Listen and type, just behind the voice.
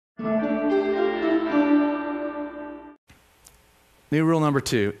New rule number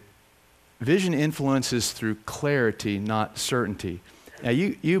 2, vision influences through clarity, not certainty. Now,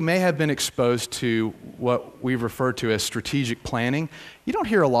 you may have been exposed to what we refer to as strategic planning. You don't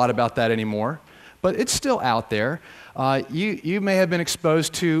hear a lot about that anymore, but it's still out there. You may have been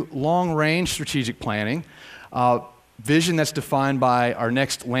exposed to long-range strategic planning, vision that's defined by our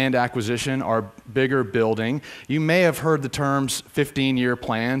next land acquisition, our bigger building. You may have heard the terms 15-year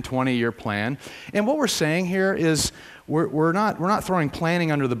plan, 20-year plan. And what we're saying here is we're not throwing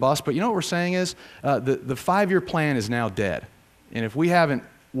planning under the bus, but you know what we're saying is the 5-year plan is now dead. And if we haven't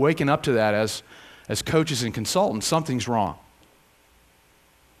waken up to that as coaches and consultants, something's wrong.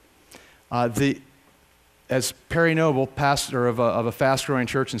 As Perry Noble, pastor of a fast-growing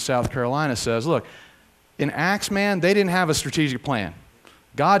church in South Carolina, says, look, in Acts, man, they didn't have a strategic plan.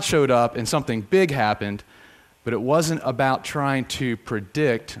 God showed up and something big happened, but it wasn't about trying to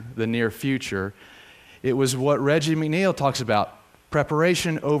predict the near future. It was what Reggie McNeil talks about,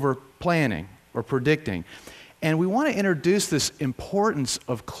 preparation over planning or predicting. And we want to introduce this importance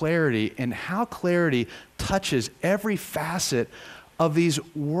of clarity and how clarity touches every facet of these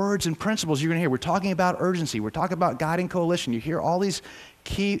words and principles you're going to hear. We're talking about urgency. We're talking about guiding coalition. You hear all these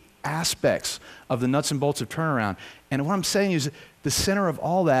key aspects of the nuts and bolts of turnaround. And what I'm saying is the center of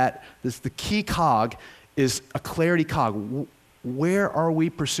all that, the key cog, is a clarity cog. Where are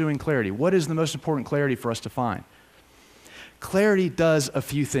we pursuing clarity? What is the most important clarity for us to find? Clarity does a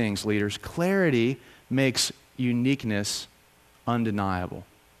few things, leaders. Clarity makes uniqueness undeniable.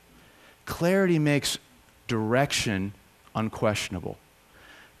 Clarity makes direction unquestionable.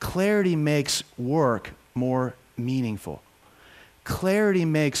 Clarity makes work more meaningful. Clarity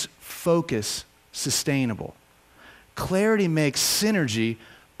makes focus sustainable. Clarity makes synergy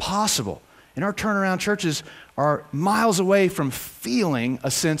possible. And our turnaround churches are miles away from feeling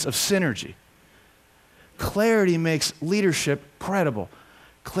a sense of synergy. Clarity makes leadership credible.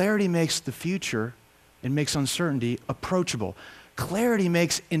 Clarity makes the future and makes uncertainty approachable. Clarity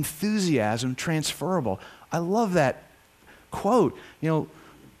makes enthusiasm transferable. I love that quote. You know,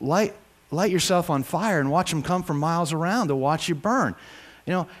 light yourself on fire and watch them come from miles around to watch you burn.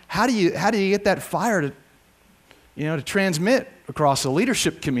 You know, how do you get that fire to transmit across the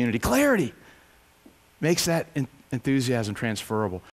leadership community? Clarity makes that enthusiasm transferable.